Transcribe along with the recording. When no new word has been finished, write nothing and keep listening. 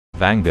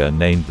Vanga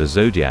named the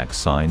zodiac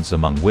signs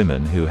among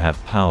women who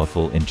have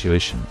powerful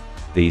intuition.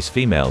 These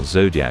female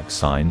zodiac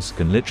signs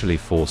can literally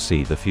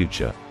foresee the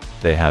future.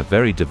 They have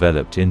very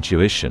developed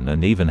intuition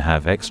and even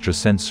have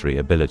extrasensory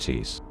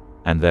abilities.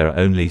 And there are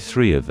only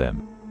 3 of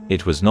them.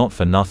 It was not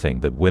for nothing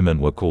that women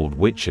were called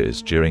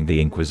witches during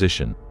the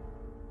Inquisition.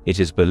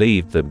 It is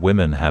believed that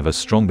women have a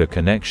stronger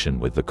connection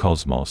with the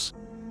cosmos,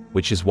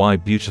 which is why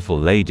beautiful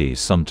ladies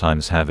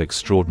sometimes have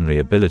extraordinary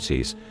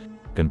abilities,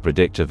 can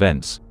predict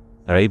events,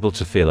 are able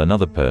to feel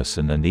another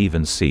person and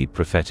even see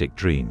prophetic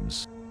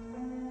dreams.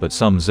 But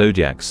some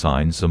zodiac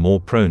signs are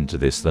more prone to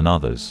this than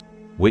others.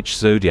 Which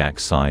zodiac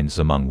signs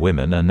among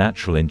women are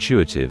natural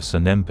intuitives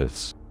and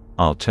empaths?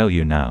 I'll tell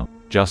you now.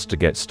 Just to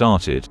get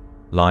started,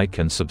 like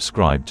and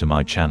subscribe to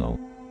my channel.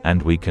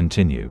 And we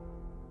continue.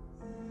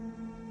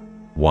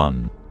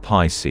 1.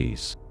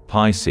 Pisces.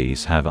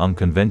 Pisces have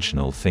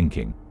unconventional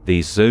thinking.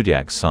 These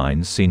zodiac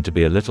signs seem to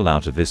be a little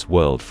out of this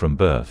world from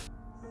birth.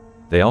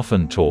 They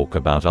often talk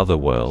about other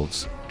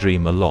worlds,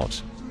 dream a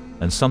lot,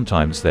 and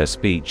sometimes their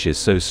speech is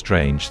so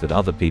strange that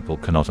other people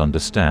cannot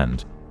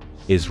understand.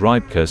 Is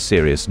Rybka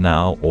serious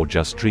now or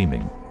just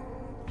dreaming?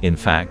 In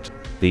fact,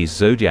 these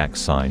zodiac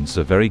signs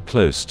are very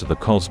close to the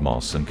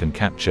cosmos and can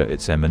capture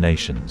its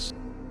emanations.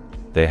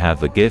 They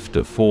have the gift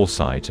of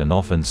foresight and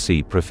often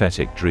see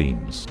prophetic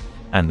dreams.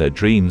 And their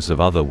dreams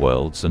of other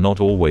worlds are not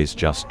always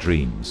just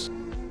dreams.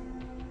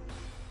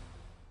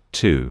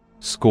 2.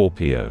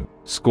 Scorpio.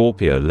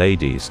 Scorpio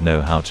ladies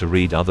know how to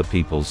read other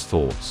people's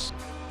thoughts.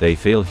 They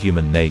feel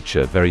human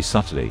nature very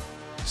subtly,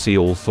 see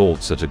all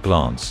thoughts at a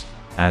glance,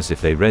 as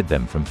if they read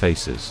them from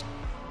faces.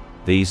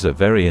 These are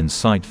very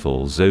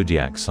insightful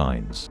zodiac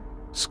signs.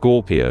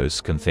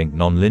 Scorpios can think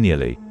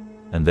non-linearly,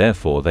 and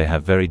therefore they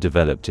have very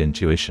developed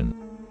intuition.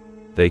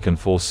 They can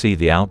foresee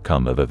the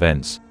outcome of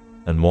events,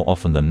 and more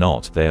often than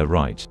not they are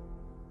right.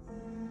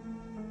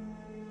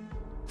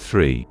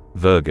 3.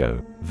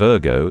 Virgo.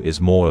 Virgo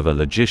is more of a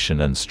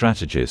logician and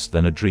strategist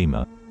than a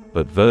dreamer.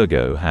 But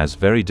Virgo has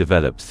very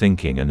developed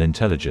thinking and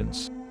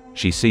intelligence.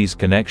 She sees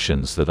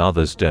connections that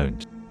others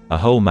don't. A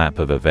whole map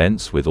of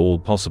events with all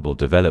possible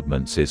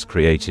developments is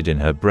created in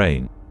her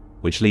brain,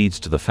 which leads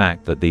to the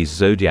fact that these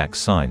zodiac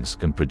signs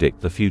can predict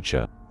the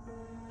future.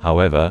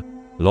 However,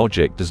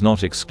 logic does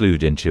not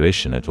exclude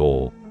intuition at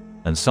all,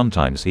 and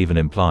sometimes even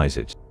implies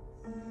it.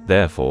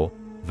 Therefore,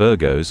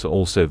 Virgos are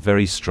also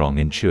very strong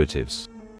intuitives.